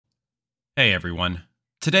Hey everyone.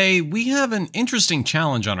 Today we have an interesting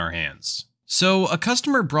challenge on our hands. So, a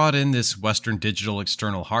customer brought in this Western Digital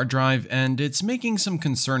external hard drive and it's making some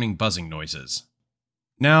concerning buzzing noises.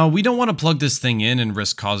 Now, we don't want to plug this thing in and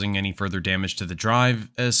risk causing any further damage to the drive,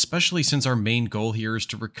 especially since our main goal here is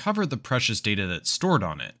to recover the precious data that's stored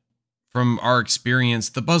on it. From our experience,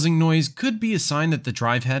 the buzzing noise could be a sign that the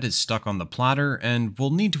drive head is stuck on the platter, and we'll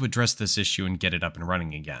need to address this issue and get it up and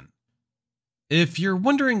running again. If you're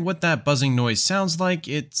wondering what that buzzing noise sounds like,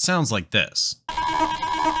 it sounds like this.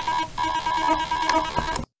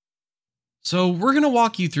 So we're going to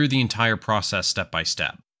walk you through the entire process step by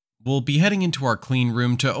step. We'll be heading into our clean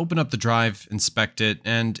room to open up the drive, inspect it,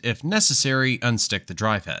 and if necessary, unstick the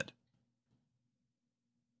drive head.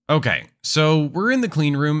 Okay, so we're in the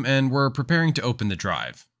clean room and we're preparing to open the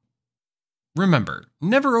drive. Remember,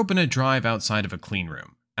 never open a drive outside of a clean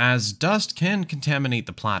room, as dust can contaminate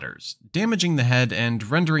the platters, damaging the head and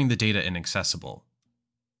rendering the data inaccessible.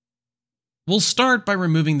 We'll start by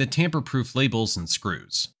removing the tamper-proof labels and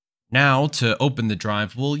screws. Now, to open the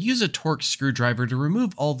drive, we'll use a Torx screwdriver to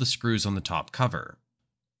remove all the screws on the top cover.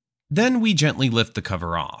 Then we gently lift the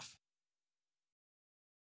cover off.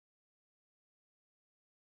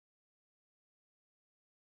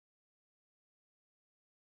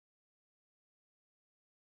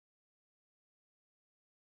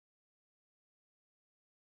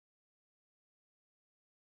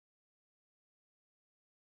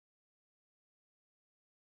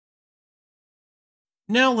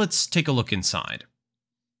 Now let's take a look inside.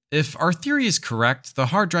 If our theory is correct, the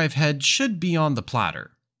hard drive head should be on the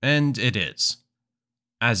platter, and it is.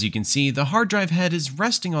 As you can see, the hard drive head is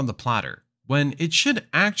resting on the platter, when it should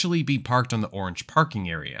actually be parked on the orange parking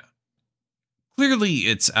area. Clearly,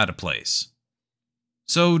 it's out of place.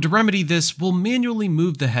 So to remedy this, we'll manually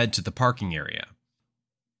move the head to the parking area.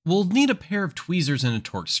 We'll need a pair of tweezers and a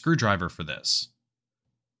Torx screwdriver for this.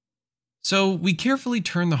 So we carefully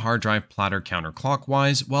turn the hard drive platter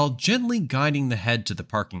counterclockwise while gently guiding the head to the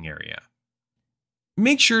parking area.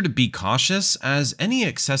 Make sure to be cautious, as any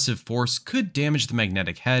excessive force could damage the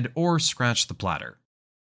magnetic head or scratch the platter.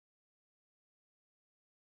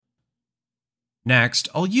 Next,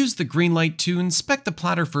 I'll use the green light to inspect the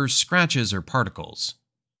platter for scratches or particles.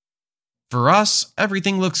 For us,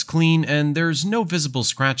 everything looks clean and there's no visible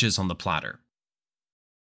scratches on the platter.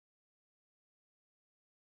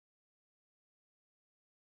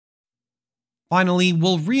 Finally,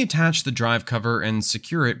 we'll reattach the drive cover and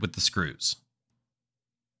secure it with the screws.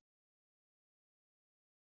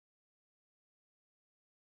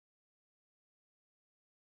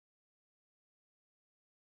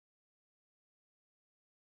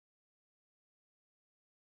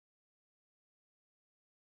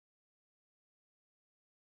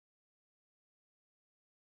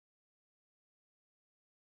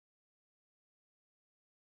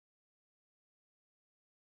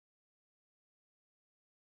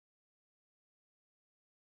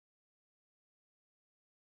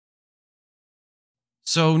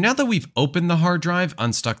 So now that we've opened the hard drive,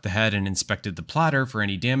 unstuck the head, and inspected the platter for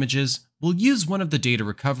any damages, we'll use one of the data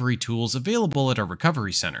recovery tools available at our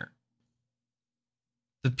recovery center.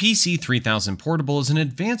 The PC3000 Portable is an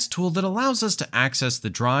advanced tool that allows us to access the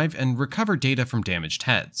drive and recover data from damaged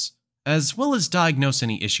heads, as well as diagnose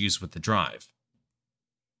any issues with the drive.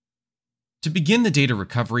 To begin the data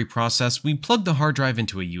recovery process, we plug the hard drive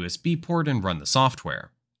into a USB port and run the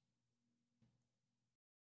software.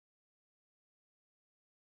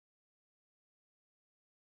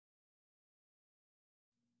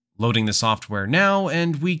 Loading the software now,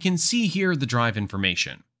 and we can see here the drive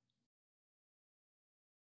information.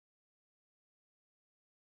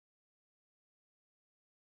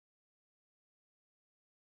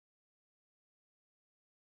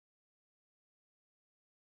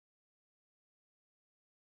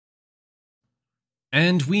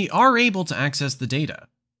 And we are able to access the data.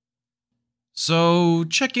 So,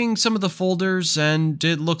 checking some of the folders, and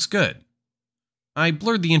it looks good. I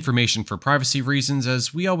blurred the information for privacy reasons,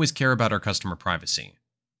 as we always care about our customer privacy.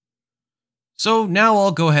 So now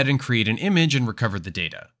I'll go ahead and create an image and recover the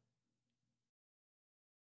data.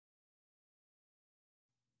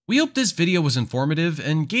 We hope this video was informative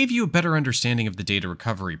and gave you a better understanding of the data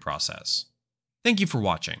recovery process. Thank you for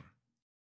watching.